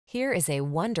Here is a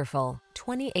wonderful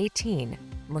 2018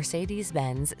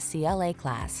 Mercedes-Benz CLA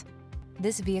class.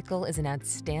 This vehicle is an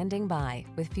outstanding buy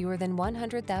with fewer than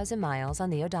 100,000 miles on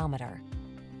the odometer.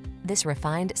 This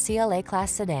refined CLA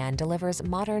class sedan delivers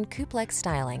modern coupe-like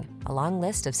styling, a long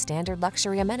list of standard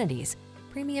luxury amenities,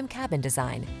 premium cabin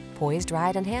design, poised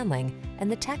ride and handling, and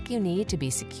the tech you need to be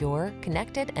secure,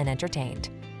 connected, and entertained.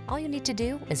 All you need to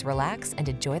do is relax and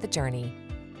enjoy the journey.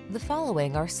 The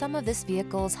following are some of this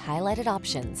vehicle's highlighted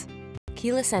options: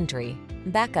 keyless entry,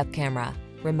 backup camera,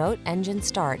 remote engine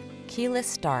start, keyless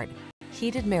start,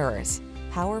 heated mirrors,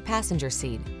 power passenger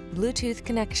seat, Bluetooth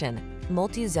connection,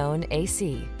 multi-zone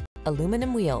AC,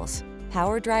 aluminum wheels,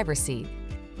 power driver seat.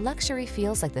 Luxury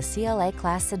feels like the CLA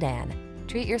class sedan.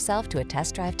 Treat yourself to a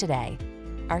test drive today.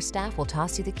 Our staff will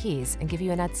toss you the keys and give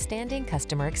you an outstanding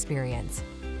customer experience.